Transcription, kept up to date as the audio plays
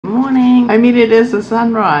morning. I mean, it is a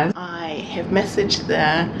sunrise. I have messaged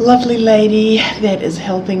the lovely lady that is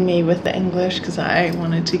helping me with the English because I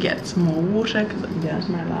wanted to get some more water because I'm down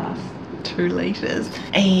to my last 2 litres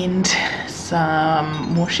and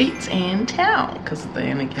some more sheets and towel because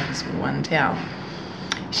they only give us 1 towel.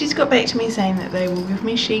 She's got back to me saying that they will give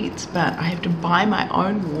me sheets, but I have to buy my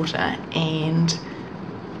own water and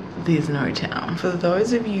there's no towel. For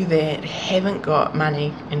those of you that haven't got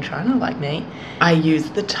money in China like me, I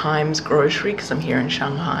used the Times grocery because I'm here in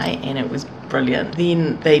Shanghai and it was brilliant.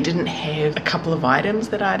 Then they didn't have a couple of items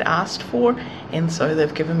that I'd asked for, and so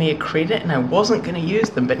they've given me a credit and I wasn't going to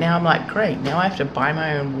use them, but now I'm like, great, now I have to buy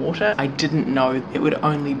my own water. I didn't know it would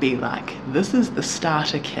only be like, this is the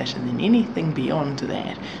starter kit and then anything beyond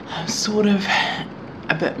that. I'm sort of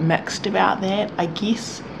a bit mixed about that, I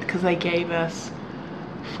guess, because they gave us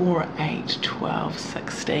 4, 8, 12,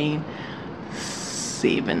 16,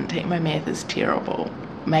 17. My math is terrible.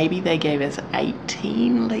 Maybe they gave us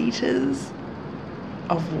 18 litres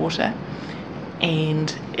of water,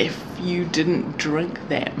 and if you didn't drink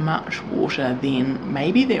that much water, then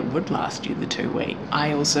maybe that would last you the 2 weeks.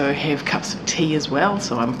 I also have cups of tea as well,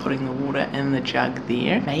 so I'm putting the water in the jug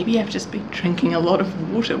there. Maybe I've just been drinking a lot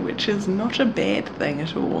of water, which is not a bad thing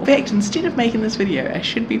at all. In fact, instead of making this video, I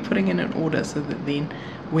should be putting in an order so that then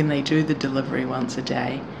when they do the delivery once a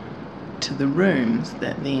day to the rooms,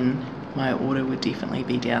 that then my order would definitely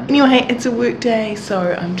be down. Anyway, it's a work day,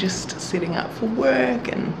 so I'm just setting up for work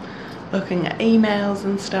and looking at emails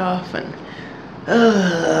and stuff, and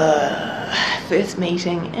first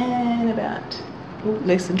meeting in about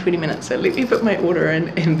less than 20 minutes, so let me put my order in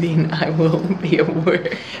and then I will be at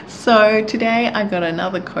work. So today I got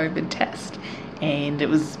another COVID test, and it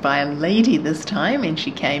was by a lady this time, and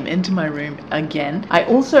she came into my room again. I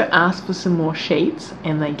also asked for some more sheets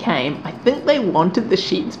and they came. I think they wanted the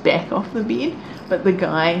sheets back off the bed, but the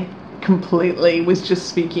guy completely was just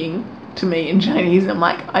speaking to me in Chinese. I'm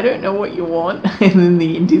like, I don't know what you want. And in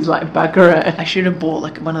the end he's like, bugger it. I should have bought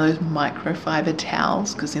like one of those microfiber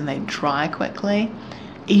towels because then they dry quickly,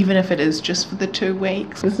 even if it is just for the 2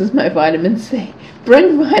 weeks. This is my vitamin C.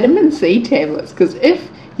 Bring vitamin C tablets, because if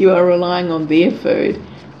you are relying on their food,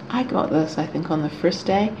 I got this I think on the first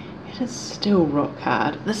day, it is still rock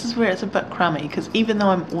hard. This is where it's a bit crummy, because even though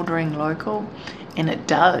I'm ordering local and it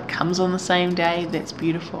comes on the same day, that's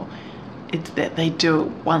beautiful. It's that they do it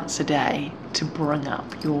once a day to bring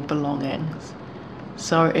up your belongings.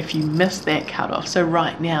 So if you miss that cutoff, so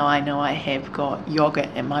right now I know I have got yogurt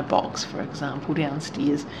in my box, for example,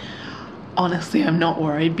 downstairs. Honestly, I'm not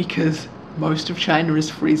worried because most of China is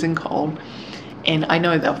freezing cold, and I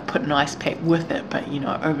know they'll put an ice pack with it, but you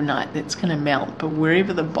know, overnight that's gonna melt. But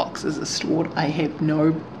wherever the boxes are stored, I have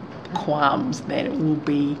no qualms that it will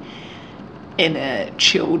be in a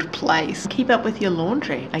chilled place. Keep up with your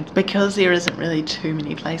laundry, because there isn't really too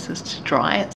many places to dry it.